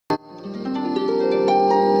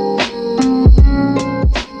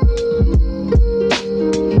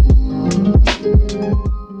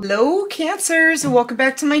Cancers, welcome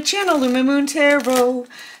back to my channel, Lumen Moon Tarot.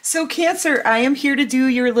 So Cancer, I am here to do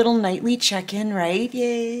your little nightly check-in, right?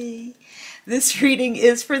 Yay! This reading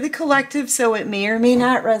is for the collective, so it may or may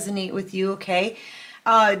not resonate with you, okay?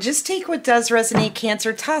 Just take what does resonate,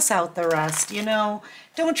 Cancer, toss out the rest, you know?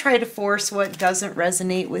 Don't try to force what doesn't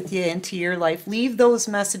resonate with you into your life. Leave those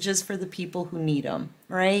messages for the people who need them,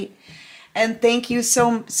 right? And thank you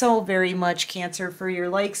so very much, Cancer, for your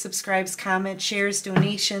likes, subscribes, comments, shares,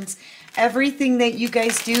 donations, everything that you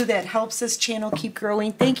guys do that helps this channel keep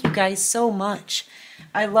growing. Thank you guys so much.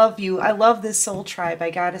 I love you. I love this soul tribe, I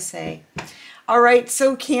gotta say. All right,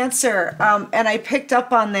 so Cancer, and I picked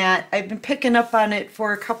up on that. I've been picking up on it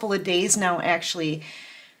for a couple of days now, actually.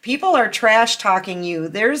 People are trash talking you.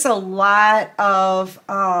 There's a lot of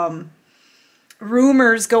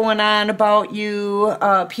rumors going on about you,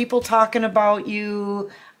 people talking about you,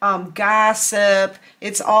 gossip.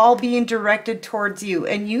 It's all being directed towards you,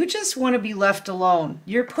 and you just want to be left alone.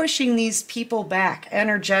 You're pushing these people back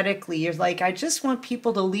energetically. You're like, I just want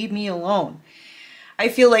people to leave me alone. I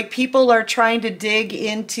feel like people are trying to dig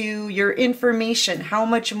into your information, how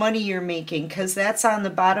much money you're making, because that's on the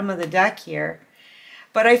bottom of the deck here.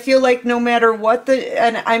 But I feel like no matter what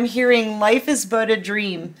and I'm hearing life is but a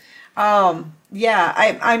dream.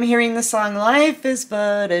 Yeah, I'm hearing the song, Life is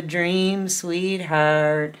but a dream,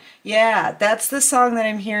 sweetheart. Yeah, that's the song that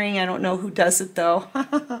I'm hearing. I don't know who does it, though.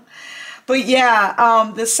 But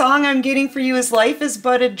yeah, the song I'm getting for you is Life is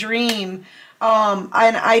but a dream. And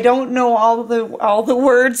I don't know all the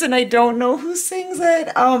words, and I don't know who sings it,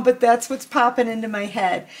 but that's what's popping into my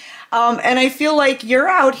head. And I feel like you're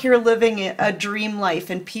out here living a dream life,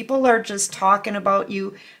 and people are just talking about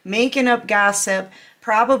you, making up gossip.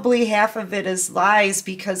 Probably half of it is lies,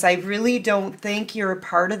 because I really don't think you're a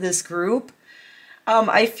part of this group.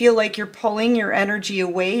 I feel like you're pulling your energy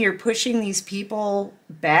away. You're pushing these people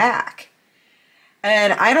back.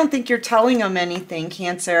 And I don't think you're telling them anything,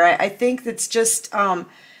 Cancer. I think it's just,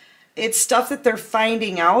 it's stuff that they're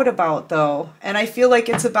finding out about, though. And I feel like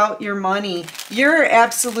it's about your money. You're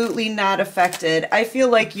absolutely not affected. I feel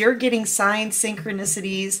like you're getting signs,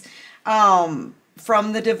 synchronicities,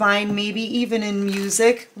 from the divine, maybe even in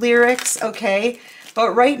music lyrics, okay?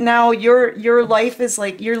 But right now your life is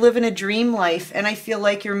like you're living a dream life, and I feel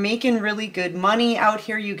like you're making really good money out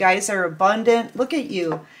here. You guys are abundant. Look at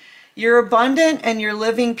you. You're abundant and you're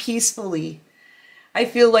living peacefully. I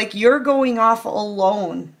feel like you're going off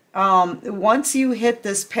alone. Once you hit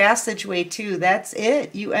this passageway too, that's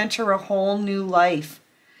it. You enter a whole new life.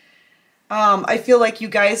 I feel like you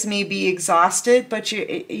guys may be exhausted, but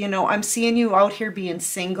you know, I'm seeing you out here being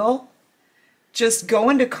single, just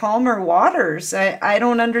going to calmer waters. I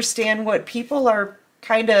don't understand what people are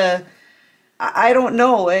kind of, I don't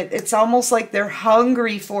know. It's almost like they're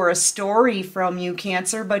hungry for a story from you,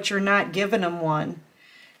 Cancer, but you're not giving them one.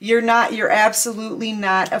 You're absolutely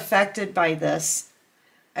not affected by this.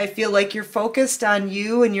 I feel like you're focused on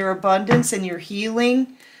you and your abundance and your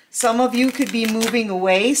healing. Some of you could be moving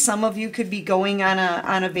away. Some of you could be going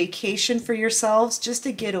on a vacation for yourselves just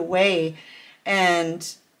to get away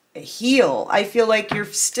and heal. I feel like you're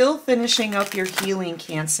still finishing up your healing,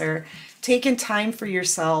 Cancer, taking time for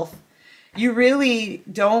yourself. You really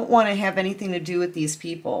don't want to have anything to do with these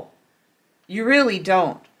people. You really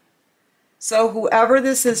don't. So whoever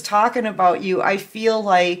this is talking about you, I feel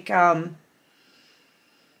like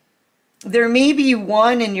there may be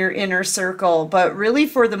one in your inner circle, but really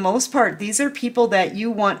for the most part, these are people that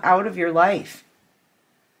you want out of your life.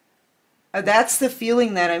 That's the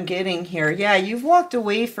feeling that I'm getting here. Yeah, you've walked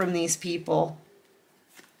away from these people.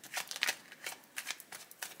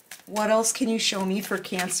 What else can you show me for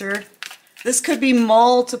Cancer? This could be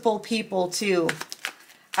multiple people too.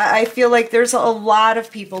 I feel like there's a lot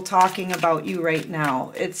of people talking about you right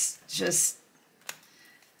now. It's just...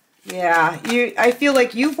 yeah, I feel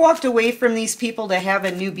like you've walked away from these people to have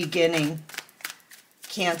a new beginning,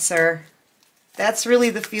 Cancer. That's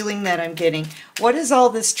really the feeling that I'm getting. What is all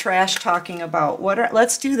this trash talking about?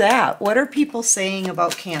 Let's do that. What are people saying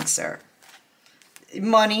about Cancer?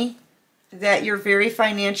 Money, that you're very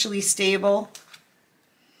financially stable,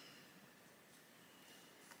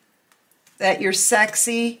 that you're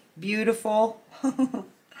sexy, beautiful.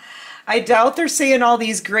 I doubt they're saying all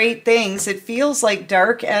these great things. It feels like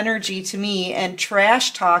dark energy to me and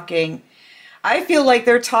trash talking. I feel like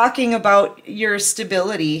they're talking about your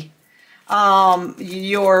stability,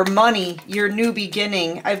 your money, your new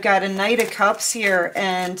beginning. I've got a Knight of Cups here,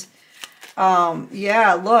 and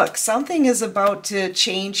yeah, look, something is about to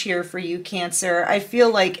change here for you, Cancer. I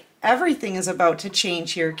feel like everything is about to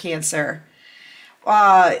change here, Cancer.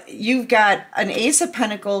 You've got an Ace of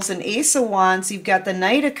Pentacles, an Ace of Wands, you've got the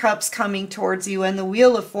Knight of Cups coming towards you, and the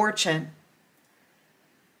Wheel of Fortune.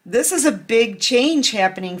 This is a big change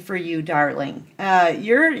happening for you, darling.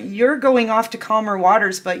 You're going off to calmer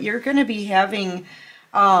waters, but you're going to be having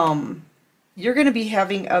a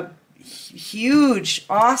huge,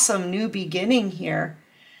 awesome new beginning here.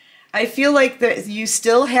 I feel like that you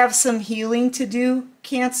still have some healing to do,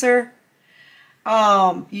 Cancer.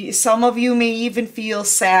 Some of you may even feel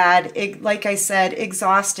sad, like I said,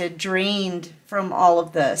 exhausted, drained from all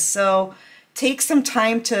of this. So take some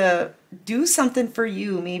time to do something for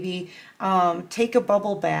you. Maybe take a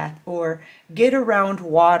bubble bath or get around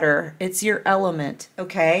water. It's your element,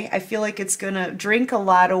 okay? I feel like it's gonna drink a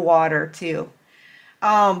lot of water too.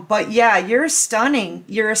 But yeah, you're stunning.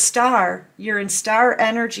 You're a star. You're in star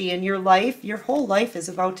energy, and your life, your whole life is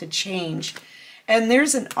about to change. And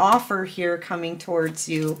there's an offer here coming towards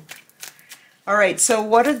you. All right, so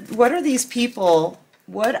what are these people?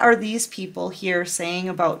 What are these people here saying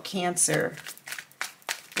about Cancer?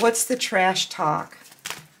 What's the trash talk?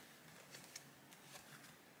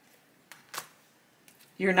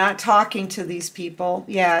 You're not talking to these people.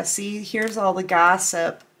 Yeah, see, here's all the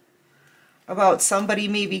gossip about somebody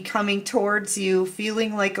maybe coming towards you,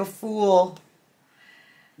 feeling like a fool.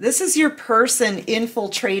 This is your person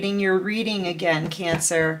infiltrating your reading again,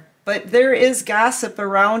 Cancer. But there is gossip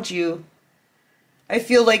around you. I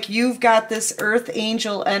feel like you've got this earth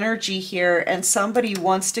angel energy here, and somebody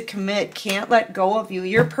wants to commit, can't let go of you.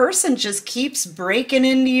 Your person just keeps breaking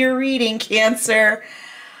into your reading, Cancer.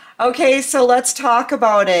 Okay, so let's talk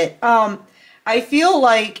about it. I feel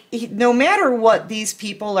like no matter what these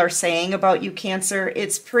people are saying about you, Cancer,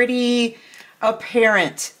 it's pretty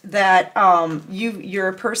apparent that you're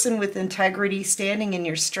a person with integrity, standing in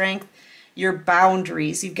your strength, your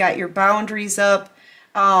boundaries. You've got your boundaries up.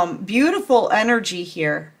 Beautiful energy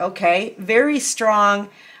here, okay? Very strong,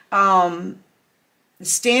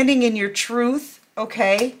 standing in your truth,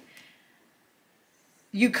 okay?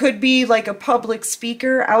 You could be like a public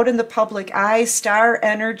speaker, out in the public eye, star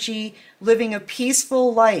energy, living a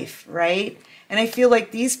peaceful life, right? And I feel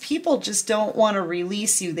like these people just don't want to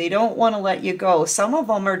release you. They don't want to let you go. Some of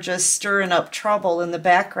them are just stirring up trouble in the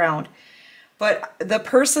background. But the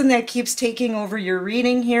person that keeps taking over your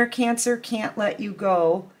reading here, Cancer, can't let you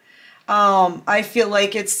go. I feel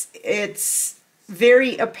like it's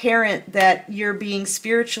very apparent that you're being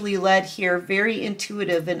spiritually led here, very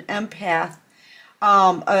intuitive, an empath.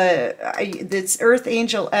 It's earth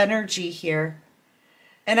angel energy here.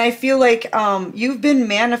 And I feel like you've been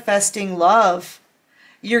manifesting love.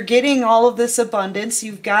 You're getting all of this abundance.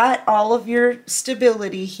 You've got all of your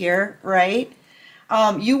stability here, right?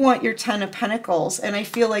 You want your Ten of Pentacles. And I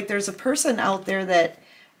feel like there's a person out there that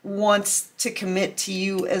wants to commit to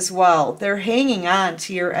you as well. They're hanging on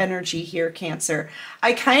to your energy here, Cancer.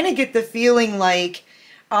 I kind of get the feeling like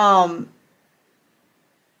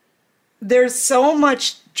there's so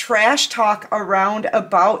much trash talk around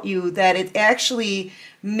about you that it actually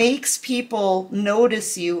makes people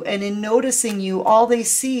notice you, and in noticing you, all they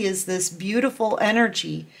see is this beautiful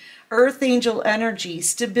energy, earth angel energy,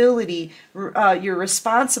 stability. You're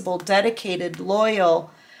responsible, dedicated,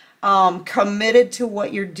 loyal, committed to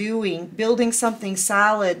what you're doing, building something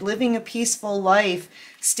solid, living a peaceful life,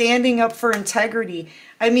 standing up for integrity.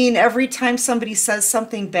 I mean, every time somebody says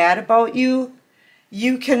something bad about you,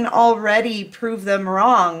 you can already prove them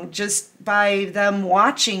wrong just by them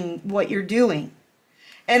watching what you're doing.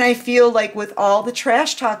 And I feel like with all the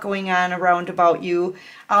trash talk going on around about you,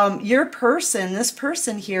 your person, this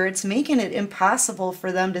person here, it's making it impossible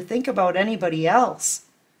for them to think about anybody else.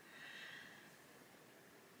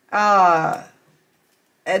 They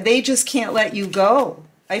just can't let you go.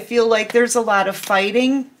 I feel like there's a lot of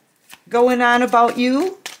fighting going on about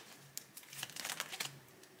you.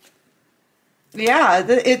 Yeah,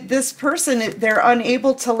 this person, they're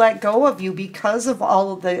unable to let go of you because of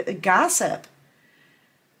all of the gossip.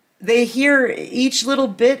 They hear each little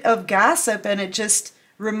bit of gossip and it just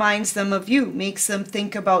reminds them of you, makes them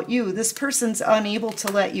think about you. This person's unable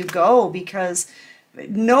to let you go because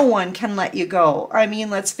no one can let you go. I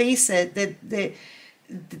mean, let's face it,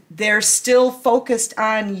 they're still focused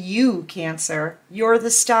on you, Cancer. You're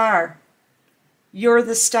the star. You're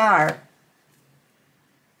the star.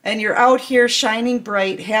 And you're out here shining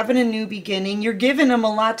bright, having a new beginning. You're giving them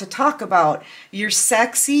a lot to talk about. You're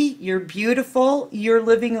sexy, you're beautiful, you're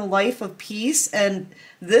living a life of peace, and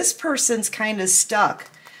this person's kind of stuck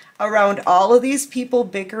around all of these people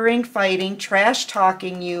bickering, fighting, trash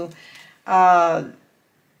talking you.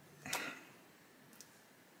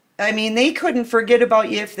 I mean, they couldn't forget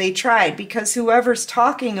about you if they tried, because whoever's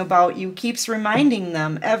talking about you keeps reminding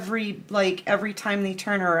them every time they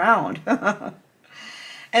turn around.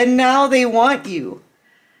 And now they want you.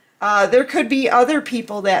 There could be other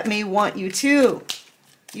people that may want you too,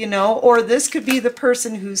 you know, or this could be the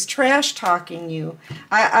person who's trash talking you.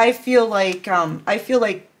 I feel like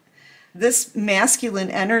this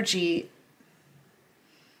masculine energy,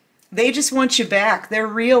 they just want you back. They're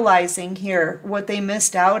realizing here what they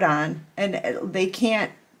missed out on, and they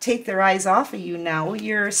can't take their eyes off of you now.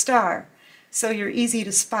 You're a star, so you're easy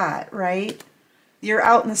to spot, right? You're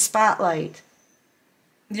out in the spotlight.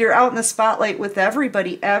 You're out in the spotlight with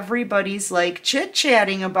everybody. Everybody's like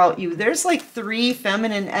chit-chatting about you. There's like 3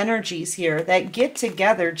 feminine energies here that get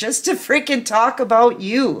together just to freaking talk about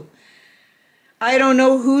you. I don't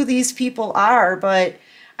know who these people are, but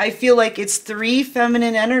I feel like it's 3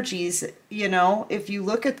 feminine energies, you know. If you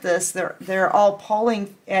look at this, they're all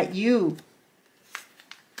pulling at you.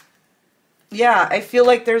 Yeah, I feel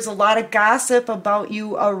like there's a lot of gossip about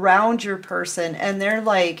you around your person, and they're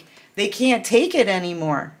like, they can't take it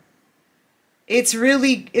anymore. It's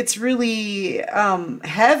really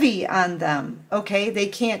heavy on them, okay? They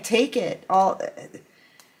can't take it.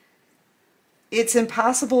 It's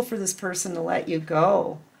impossible for this person to let you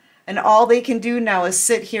go. And all they can do now is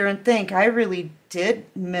sit here and think, I really did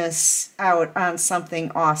miss out on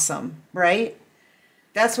something awesome, right?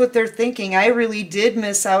 That's what they're thinking. I really did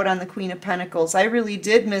miss out on the Queen of Pentacles. I really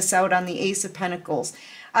did miss out on the Ace of Pentacles.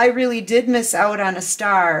 I really did miss out on a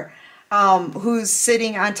star who's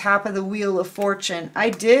sitting on top of the Wheel of Fortune. I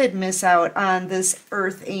did miss out on this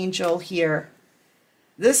Earth Angel here.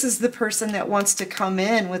 This is the person that wants to come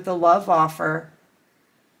in with a love offer.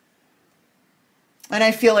 And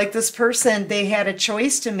I feel like this person, they had a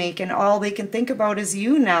choice to make, and all they can think about is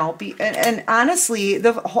you now. And honestly,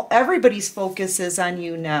 everybody's focus is on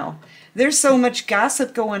you now. There's so much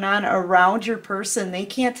gossip going on around your person, they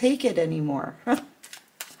can't take it anymore.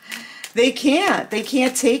 They can't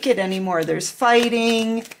take it anymore. There's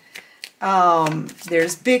fighting,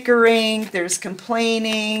 there's bickering, there's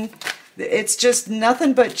complaining. It's just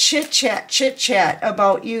nothing but chit-chat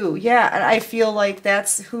about you. Yeah, and I feel like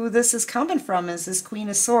that's who this is coming from, is this Queen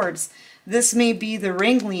of Swords. This may be the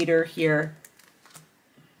ringleader here.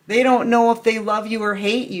 They don't know if they love you or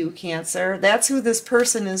hate you, Cancer. That's who this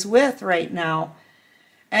person is with right now.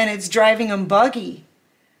 And it's driving them buggy.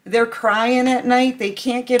 They're crying at night. They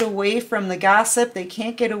can't get away from the gossip. They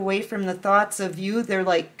can't get away from the thoughts of you. They're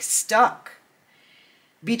like stuck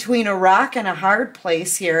between a rock and a hard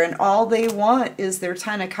place here, and all they want is their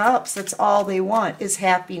 10 of Cups. That's all they want, is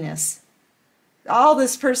happiness. All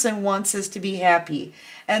this person wants is to be happy,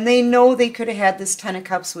 and they know they could have had this 10 of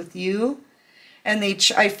Cups with you, and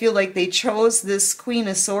I feel like they chose this Queen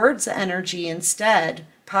of Swords energy instead.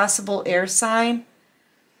 Possible air sign.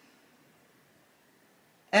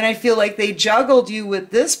 And I feel like they juggled you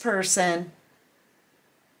with this person.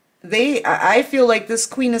 I feel like this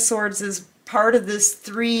Queen of Swords is part of this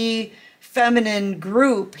 3 feminine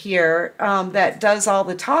group here that does all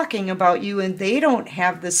the talking about you, and they don't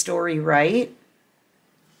have the story right.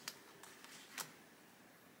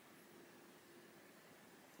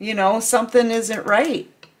 You know, something isn't right,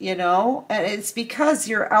 you know, and it's because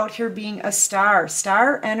you're out here being a star.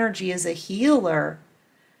 Star energy is a healer,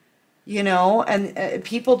 you know, and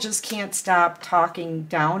people just can't stop talking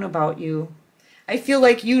down about you. I feel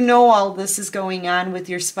like you know all this is going on with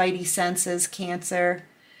your spidey senses, Cancer.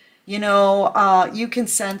 You know, you can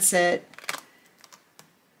sense it.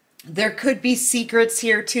 There could be secrets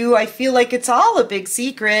here too. I feel like it's all a big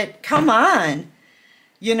secret. Come on.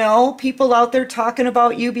 You know, people out there talking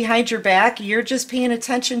about you behind your back. You're just paying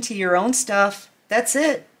attention to your own stuff. That's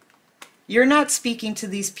it. You're not speaking to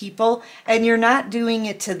these people, and you're not doing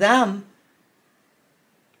it to them.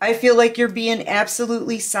 I feel like you're being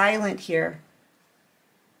absolutely silent here.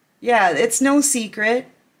 Yeah, it's no secret.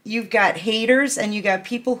 You've got haters, and you got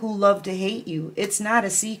people who love to hate you. It's not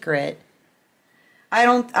a secret.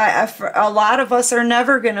 A lot of us are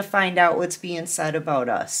never going to find out what's being said about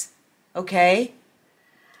us. Okay?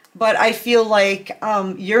 But I feel like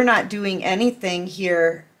you're not doing anything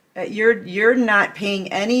here. You're not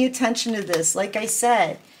paying any attention to this. Like I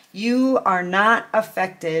said, you are not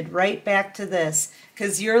affected. Right back to this,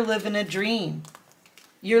 because you're living a dream.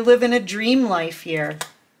 You're living a dream life here.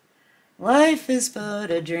 Life is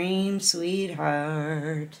but a dream,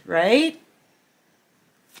 sweetheart, right?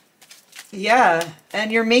 Yeah,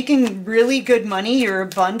 and you're making really good money, your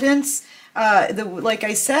abundance. Like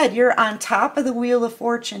I said, you're on top of the Wheel of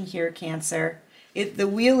Fortune here, Cancer. The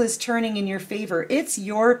wheel is turning in your favor. It's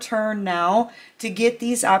your turn now to get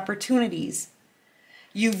these opportunities.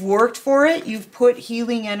 You've worked for it. You've put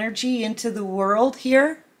healing energy into the world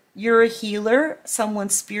here. You're a healer, someone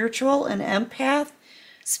spiritual, an empath,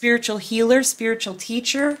 spiritual healer, spiritual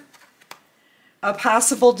teacher, a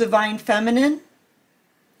possible divine feminine.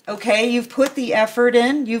 Okay, you've put the effort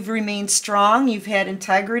in. You've remained strong. You've had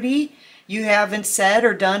integrity. You haven't said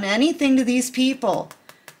or done anything to these people.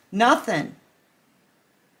 Nothing.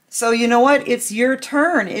 So you know what? It's your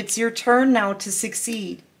turn. It's your turn now to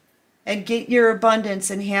succeed and get your abundance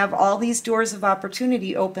and have all these doors of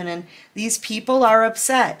opportunity open. And these people are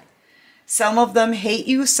upset. Some of them hate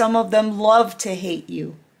you. Some of them love to hate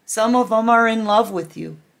you. Some of them are in love with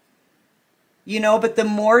you. You know, but the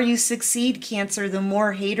more you succeed, Cancer, the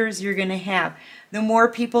more haters you're going to have. The more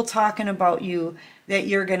people talking about you that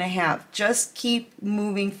you're going to have. Just keep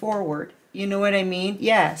moving forward. You know what I mean?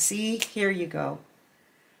 Yeah, see? Here you go.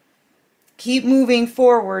 Keep moving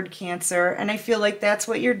forward, Cancer. And I feel like that's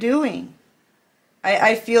what you're doing.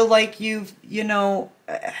 I feel like you're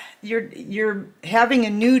having a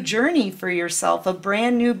new journey for yourself, a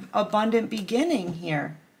brand new abundant beginning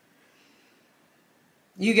here.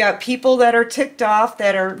 You got people that are ticked off,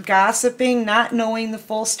 that are gossiping, not knowing the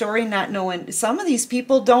full story, not knowing. Some of these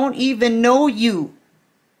people don't even know you.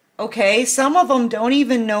 Okay? Some of them don't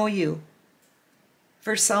even know you.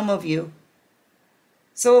 For some of you.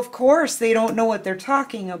 So, of course, they don't know what they're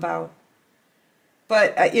talking about.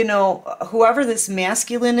 But, whoever this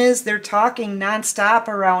masculine is, they're talking nonstop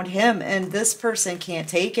around him, and this person can't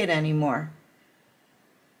take it anymore.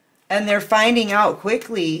 And they're finding out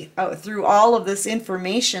quickly through all of this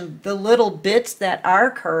information, the little bits that are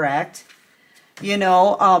correct,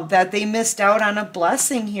 that they missed out on a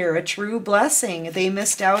blessing here, a true blessing. They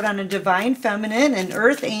missed out on a divine feminine, an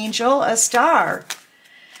earth angel, a star.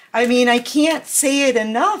 I mean, I can't say it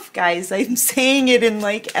enough, guys. I'm saying it in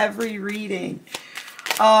like every reading.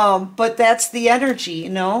 But that's the energy,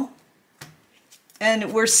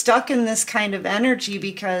 And we're stuck in this kind of energy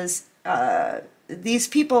because these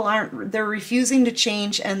people they're refusing to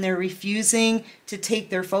change, and they're refusing to take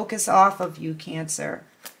their focus off of you, Cancer.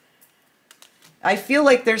 I feel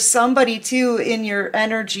like there's somebody too in your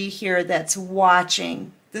energy here that's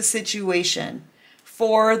watching the situation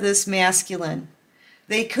for this masculine.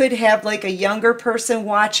 They could have like a younger person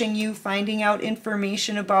watching you, finding out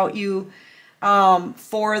information about you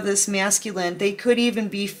for this masculine. They could even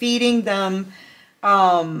be feeding them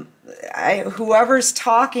whoever's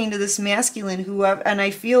talking to this masculine, and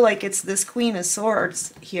I feel like it's this Queen of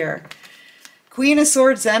Swords here. Queen of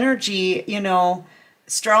Swords energy,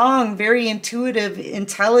 strong, very intuitive,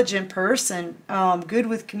 intelligent person, good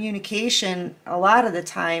with communication a lot of the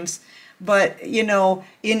times. But, in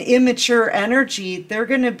immature energy, they're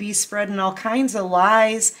going to be spreading all kinds of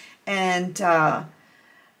lies and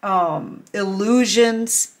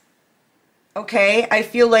illusions. Okay, I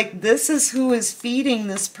feel like this is who is feeding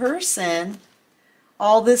this person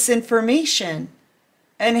all this information.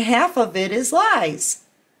 And half of it is lies.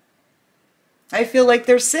 I feel like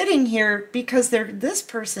they're sitting here because this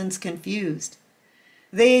person's confused.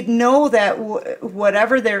 They know that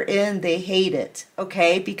whatever they're in, they hate it,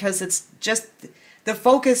 okay? Because it's just, the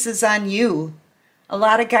focus is on you. A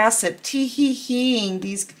lot of gossip, tee-hee-heeing,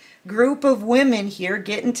 these group of women here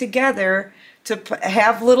getting together to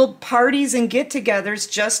have little parties and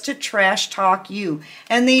get-togethers just to trash talk you.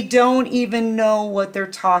 And they don't even know what they're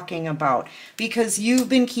talking about because you've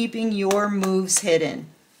been keeping your moves hidden.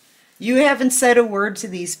 You haven't said a word to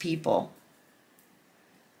these people.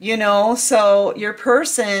 So your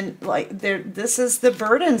person, this is the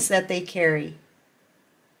burdens that they carry.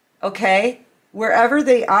 Okay? Wherever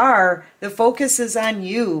they are, the focus is on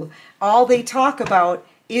you. All they talk about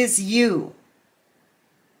is you.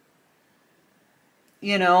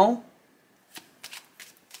 And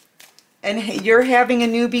you're having a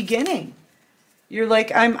new beginning. You're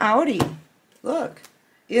like, I'm outie. Look,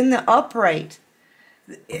 in the upright.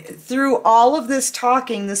 Through all of this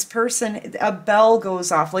talking, this person, a bell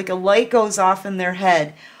goes off, like a light goes off in their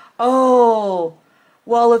head. Oh,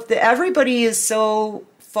 well, if everybody is so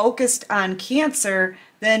focused on Cancer,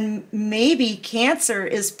 then maybe Cancer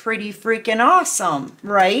is pretty freaking awesome,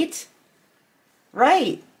 right?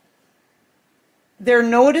 Right. They're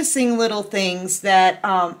noticing little things that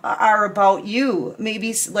are about you.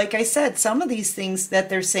 Maybe, like I said, some of these things that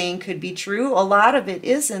they're saying could be true. A lot of it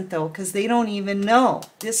isn't, though, because they don't even know.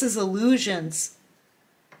 This is illusions.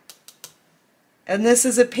 And this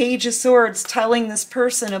is a Page of Swords telling this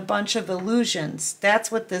person a bunch of illusions.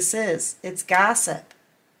 That's what this is. It's gossip.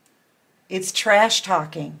 It's trash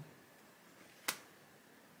talking.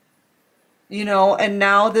 And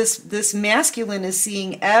now this masculine is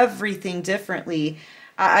seeing everything differently.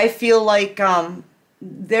 I feel like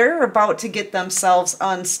they're about to get themselves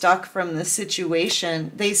unstuck from the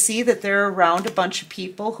situation. They see that they're around a bunch of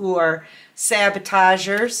people who are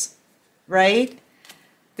sabotagers, right?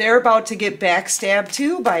 They're about to get backstabbed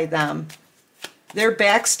too by them. They're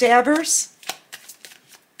backstabbers.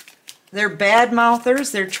 They're bad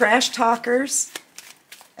mouthers. They're trash talkers.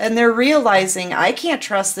 And they're realizing, I can't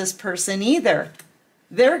trust this person either.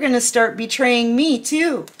 They're going to start betraying me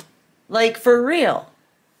too. Like, for real.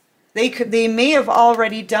 They may have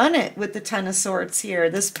already done it with the Ten of Swords here.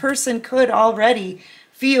 This person could already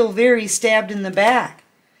feel very stabbed in the back.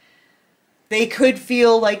 They could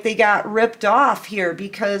feel like they got ripped off here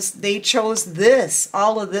because they chose this,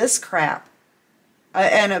 all of this crap.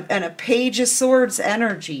 And a Page of Swords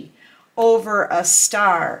energy over a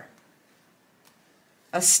star.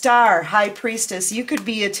 A star, High Priestess. You could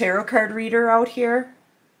be a tarot card reader out here.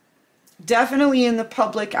 Definitely in the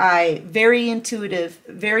public eye. Very intuitive.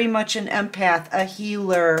 Very much an empath. A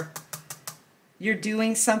healer. You're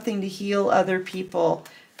doing something to heal other people.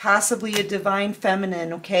 Possibly a divine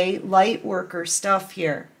feminine, okay? Light worker stuff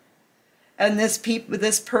here. And this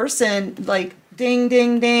person, like, ding,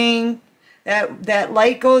 ding, ding. That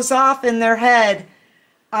light goes off in their head.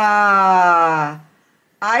 I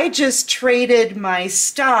just traded my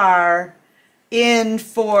star in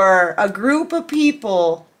for a group of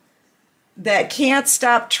people that can't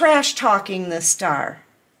stop trash talking the star.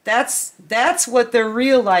 That's what they're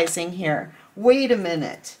realizing here. Wait a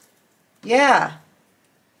minute. Yeah.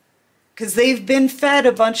 Because they've been fed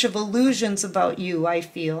a bunch of illusions about you, I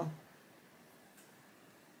feel.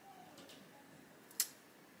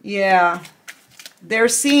 Yeah. They're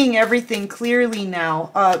seeing everything clearly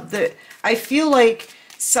now. I feel like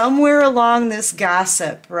somewhere along this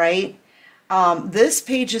gossip, right? This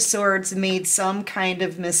Page of Swords made some kind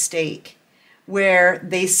of mistake where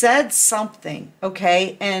they said something,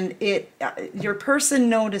 okay? And your person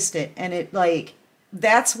noticed it, and it, like,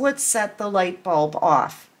 that's what set the light bulb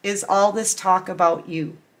off, is all this talk about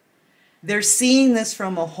you. They're seeing this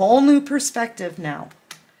from a whole new perspective now.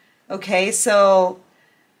 Okay, so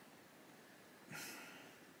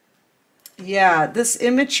yeah, this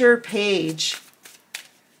immature page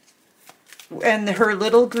and her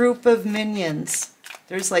little group of minions.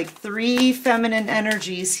 There's like 3 feminine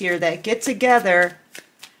energies here that get together.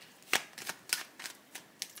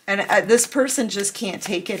 And this person just can't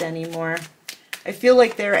take it anymore. I feel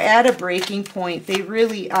like they're at a breaking point. They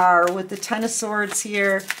really are. With the Ten of Swords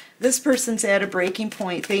here, this person's at a breaking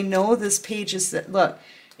point. They know this page is that, look,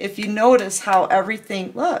 if you notice how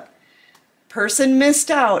everything, look, person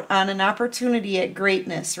missed out on an opportunity at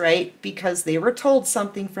greatness, right? Because they were told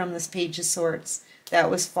something from this Page of Swords that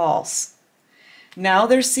was false. Now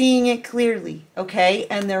they're seeing it clearly, okay?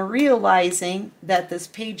 And they're realizing that this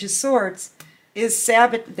Page of Swords is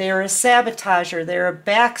they're a sabotager, they're a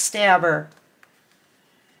backstabber.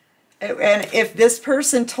 And if this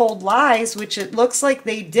person told lies, which it looks like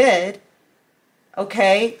they did,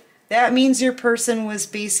 okay, that means your person was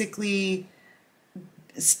basically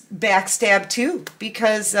backstabbed too,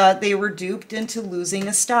 because they were duped into losing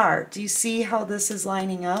a star. Do you see how this is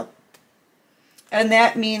lining up? And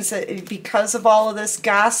that means that because of all of this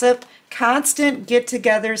gossip, constant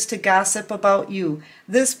get-togethers to gossip about you,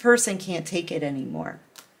 this person can't take it anymore.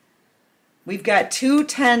 We've got 2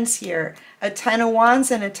 tens here, a 10 of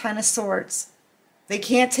Wands and a 10 of Swords. They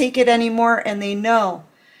can't take it anymore, and they know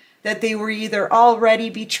that they were either already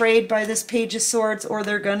betrayed by this Page of Swords or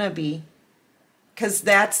they're gonna be. Because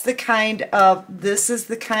this is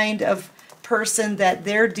the kind of person that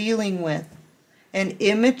they're dealing with. An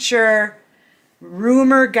immature,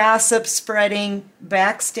 rumor, gossip spreading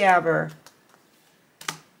backstabber.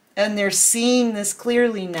 And they're seeing this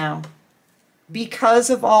clearly now. Because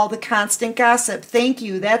of all the constant gossip. Thank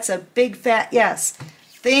you. That's a big fat yes.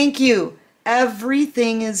 Thank you.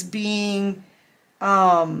 Everything is being,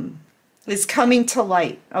 is coming to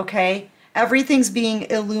light, okay? Everything's being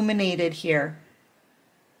illuminated here.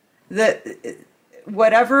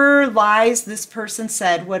 Whatever lies this person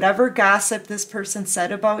said, whatever gossip this person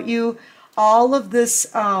said about you, all of this,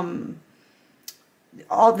 all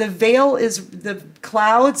the veil is, the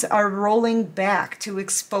clouds are rolling back to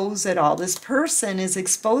expose it all. This person is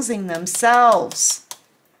exposing themselves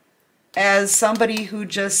as somebody who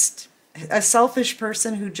just, a selfish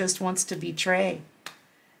person who just wants to betray.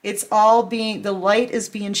 It's all being, the light is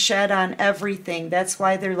being shed on everything. That's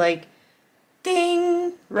why they're like,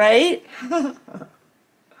 ding, right?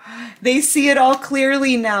 They see it all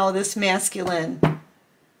clearly now, this masculine.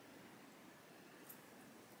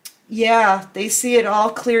 Yeah, they see it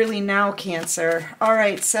all clearly now, Cancer. All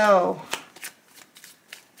right, so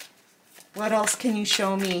what else can you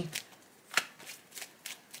show me?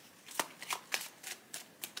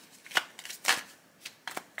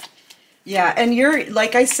 Yeah, and you're,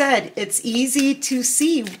 like I said, it's easy to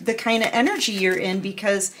see the kind of energy you're in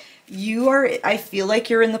because you are, I feel like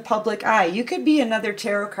you're in the public eye. You could be another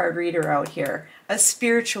tarot card reader out here, a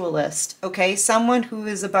spiritualist, okay? Someone who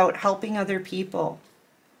is about helping other people.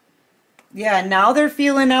 Yeah, now they're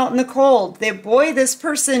feeling out in the cold. Boy, this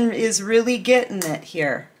person is really getting it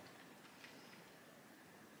here.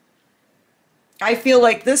 I feel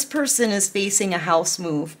like this person is facing a house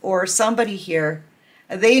move, or somebody here.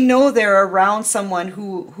 They know they're around someone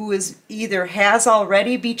who is either has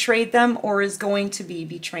already betrayed them or is going to be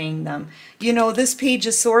betraying them. You know, this Page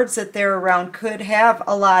of Swords that they're around could have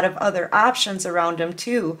a lot of other options around them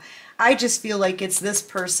too. I just feel like it's this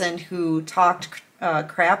person who talked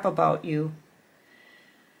crap about you.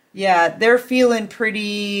 Yeah, they're feeling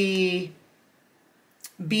pretty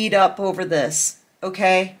beat up over this,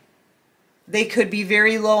 okay? They could be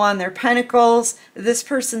very low on their pentacles. This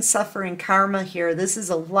person's suffering karma here. This is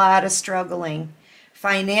a lot of struggling.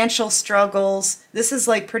 Financial struggles. This is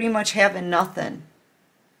like pretty much having nothing.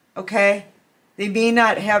 Okay? They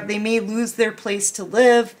may lose their place to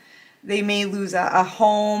live. They may lose a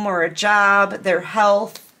home or a job, their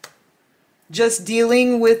health. Just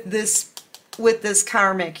dealing with this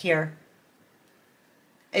karmic here.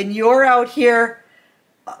 And you're out here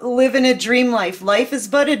living a dream life. Life is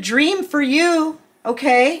but a dream for you,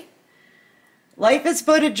 okay? Life is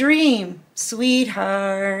but a dream,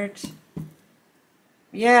 sweetheart.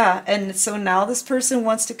 Yeah, and so now this person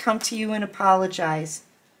wants to come to you and apologize.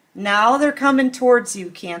 Now they're coming towards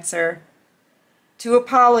you, Cancer, to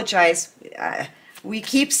apologize. We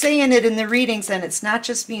keep saying it in the readings, and it's not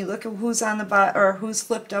just me. Look at who's on the bottom, or who's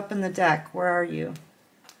flipped up in the deck. Where are you?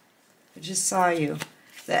 I just saw you.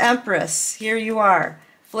 The Empress, here you are.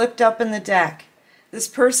 Flipped up in the deck. This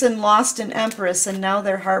person lost an Empress and now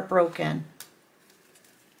they're heartbroken.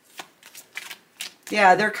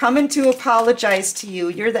 Yeah, they're coming to apologize to you.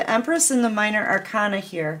 You're the Empress in the Minor Arcana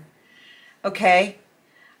here. Okay?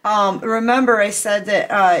 Remember I said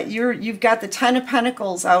that you've got the Ten of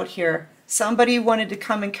Pentacles out here. Somebody wanted to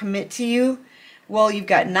come and commit to you. Well, you've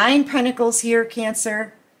got 9 Pentacles here,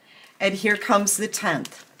 Cancer. And here comes the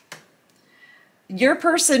 10th. Your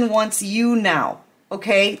person wants you now.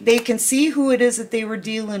 Okay, they can see who it is that they were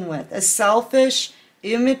dealing with. A selfish,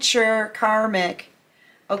 immature karmic,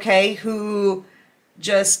 okay, who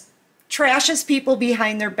just trashes people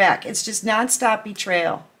behind their back. It's just nonstop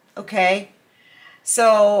betrayal, okay?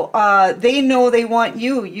 So they know they want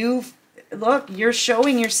you. Look, you're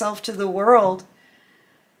showing yourself to the world.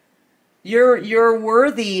 You're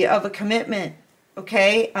worthy of a commitment,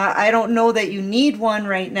 okay? I don't know that you need one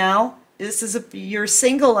right now. You're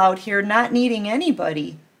single out here, not needing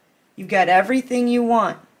anybody. You've got everything you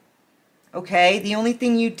want. Okay? The only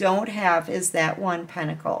thing you don't have is that 1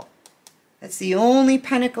 pentacle. That's the only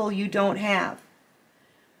pentacle you don't have.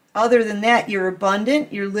 Other than that, you're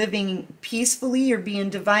abundant, you're living peacefully, you're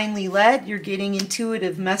being divinely led, you're getting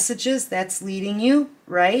intuitive messages, that's leading you,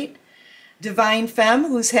 right? Divine Femme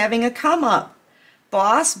who's having a come up.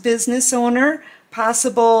 Boss, business owner,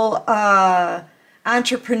 possible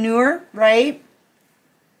entrepreneur, right?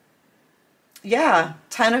 Yeah,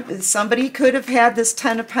 somebody could have had this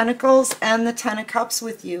 10 of Pentacles and the 10 of Cups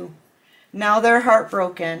with you. Now they're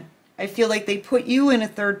heartbroken. I feel like they put you in a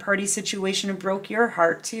third-party situation and broke your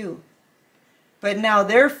heart too. But now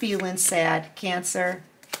they're feeling sad, Cancer,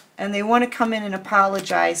 and they want to come in and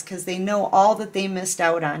apologize because they know all that they missed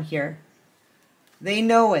out on here. They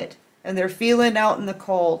know it, and they're feeling out in the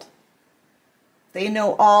cold. They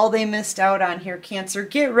know all they missed out on here, Cancer.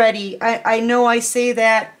 Get ready. I know I say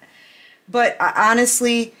that, but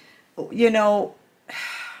honestly, you know,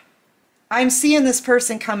 I'm seeing this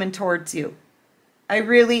person coming towards you. I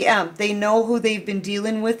really am. They know who they've been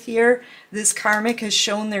dealing with here. This karmic has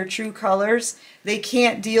shown their true colors. They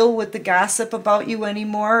can't deal with the gossip about you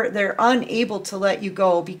anymore. They're unable to let you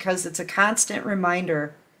go because it's a constant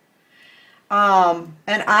reminder. And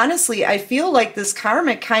honestly, I feel like this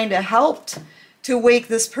karmic kind of helped to wake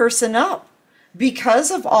this person up because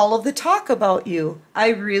of all of the talk about you. I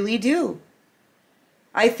really do.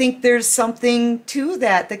 I think there's something to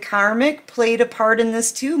that. The karmic played a part in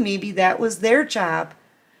this too. Maybe that was their job,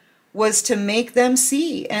 was to make them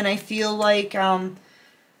see. And I feel like,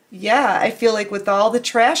 yeah, I feel like with all the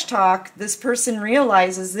trash talk, this person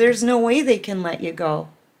realizes there's no way they can let you go.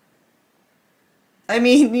 I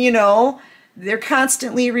mean, you know, they're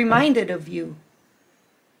constantly reminded of you.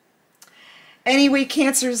 Anyway,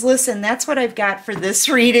 Cancers, listen, that's what I've got for this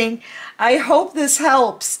reading. I hope this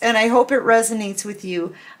helps, and I hope it resonates with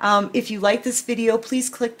you. If you like this video, please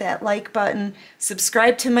click that like button.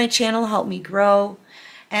 Subscribe to my channel, help me grow.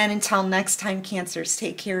 And until next time, Cancers,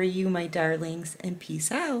 take care of you, my darlings, and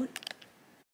peace out.